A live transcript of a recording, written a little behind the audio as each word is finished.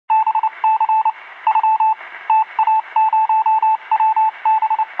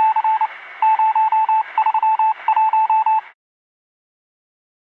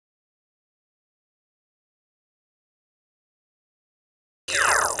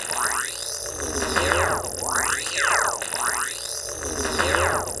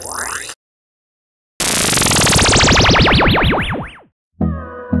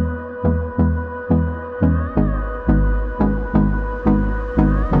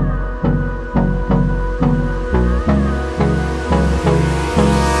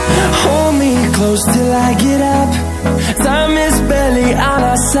close till I get up. Time is barely on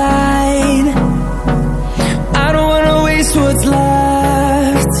our side. I don't wanna waste what's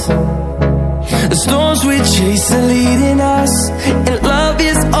left. The storms we chase are leading us, and love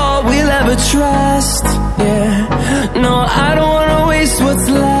is all we'll ever trust. Yeah, no, I don't wanna waste what's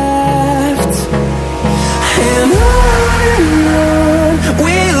left. And on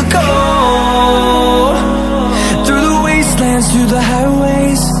we'll go, through the wastelands, through the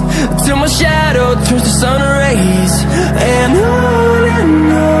highways, till my shadow turns to sun rays. And on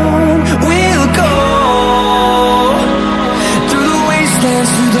we'll go, through the wastelands,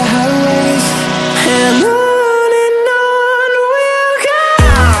 through the highways, and on we'll go.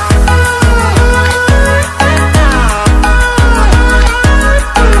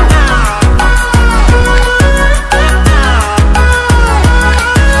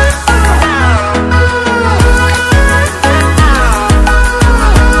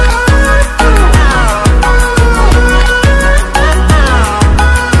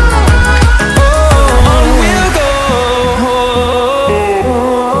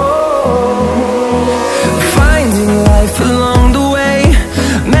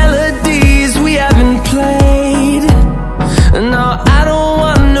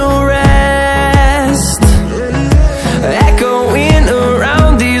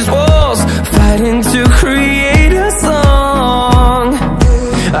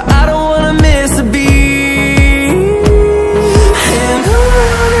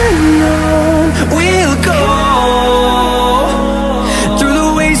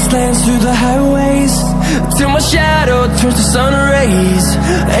 Through the highways, till my shadow turns to sun rays.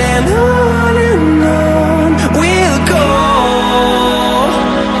 And on we'll go,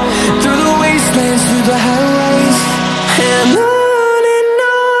 through the wastelands, through the highways, and on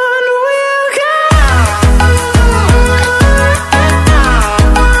we'll go.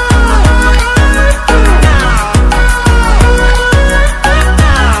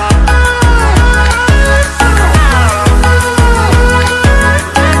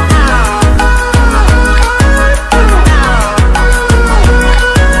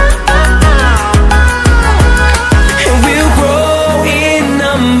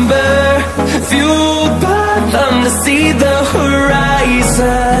 See the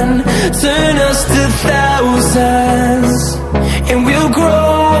horizon turn